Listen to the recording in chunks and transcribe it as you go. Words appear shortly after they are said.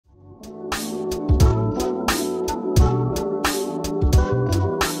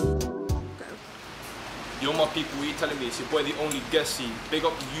people, what are you telling me? It's your boy, the only GESSI. Big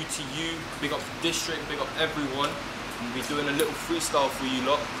up UTU, big up District, big up everyone. We'll be doing a little freestyle for you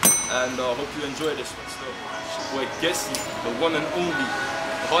lot, and hope you enjoy this one still. It's your boy GESSI, the one and only.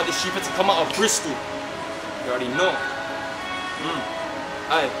 The hardest sheeper to come out of Bristol. You already know.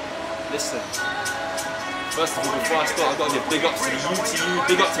 Aye, listen. First of all, before I start, I gotta give big ups to the UTU,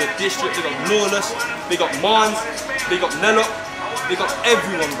 big up to the District, big up Lawless, big up Mans, big up Nellock, big up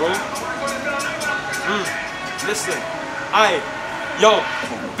everyone, bro. Listen, yo,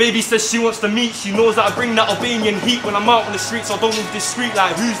 baby says she wants to meet. She knows that I bring that Albanian heat when I'm out on the streets. I don't move discreet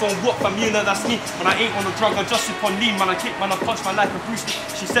like who's on what, fam, you know that's me. When I ain't on a drug, I just sip on lean. Man, I kick, man, I punch my like a Bruce Lee.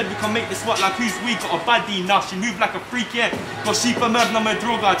 She said we can make this work like who's we. Got a baddie now, she move like a freak, yeah. Got sheeper merv, na me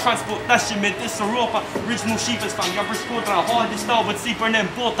droga. Transport that shit, me this a ropa. Original sheepers, fam, you Bristol, hardest style with sleeper and then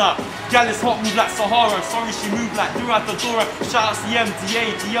bota. Gal is hot, move like Sahara. Sorry, she move like Dura Dora. Shout out to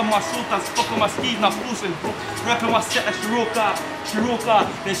MDA, DM my shoulders, fuck on my skis, now forcing, bro. Rapping my set like Shiroka,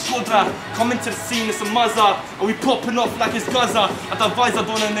 then Shodra. Coming to the scene, it's a mazza. And we popping off like it's Gaza. At the visor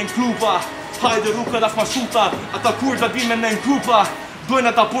don and then Kluba. Hi the Ruka, that's my shooter. At the Kurda beam and then Grupa. Burn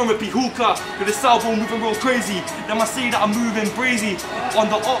at the born with hookah. With the salvo moving real crazy. Then I say that I'm moving brazy. On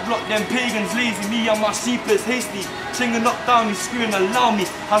the up block, them pagans lazy. Me and my sheepers hasty. Chinging up down, he's screaming, allow me.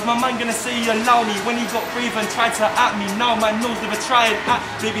 How's my man gonna say he allow me? When he got brave and tried to at me. Now my nose never tried at.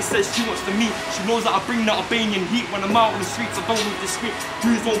 Baby says she wants to meet. She knows that I bring that Albanian heat. When I'm out on the streets, I don't move discreet.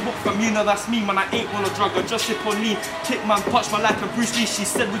 Who's on what from you? Now that's me, man. I ain't on a drug, I just sip on lean. Kick man, punch my like a Bruce Lee. She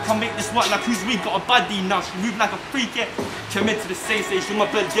said we can make this work like who's we. Got a baddie now, she move like a freak, yeah. Came into the same stage, my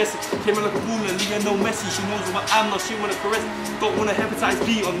blood GESSI. Came in like a ruler, Lionel Messi. She knows what I'm not, she wanna caress. Don't wanna hepatitis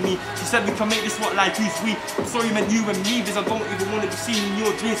B on me. She said we can make this work like who's we. I'm sorry, man, you and me, because I don't even wanna be seen in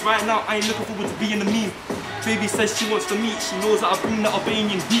your dreams. Right now, I ain't looking forward to being a meme. Baby says she wants to meet. She knows that I bring that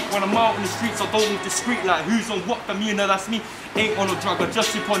Albanian heat. When I'm out on the streets, I don't move discreet. Like who's on what for me, you know that's me. Ain't on a drug, I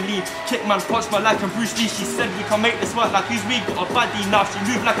just sip on lean. Kick man, punch my like a Bruce Lee. She said we can make this work like who's we. Got a baddie now, she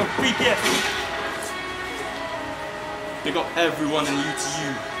move like a freak, yeah. Big up everyone in the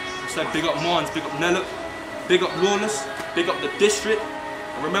UTU. I said big up Mans, big up Nellock, big up Lawless, big up the District.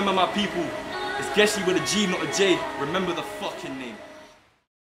 And remember my people, it's GESSI with a G, not a J. Remember the fucking name.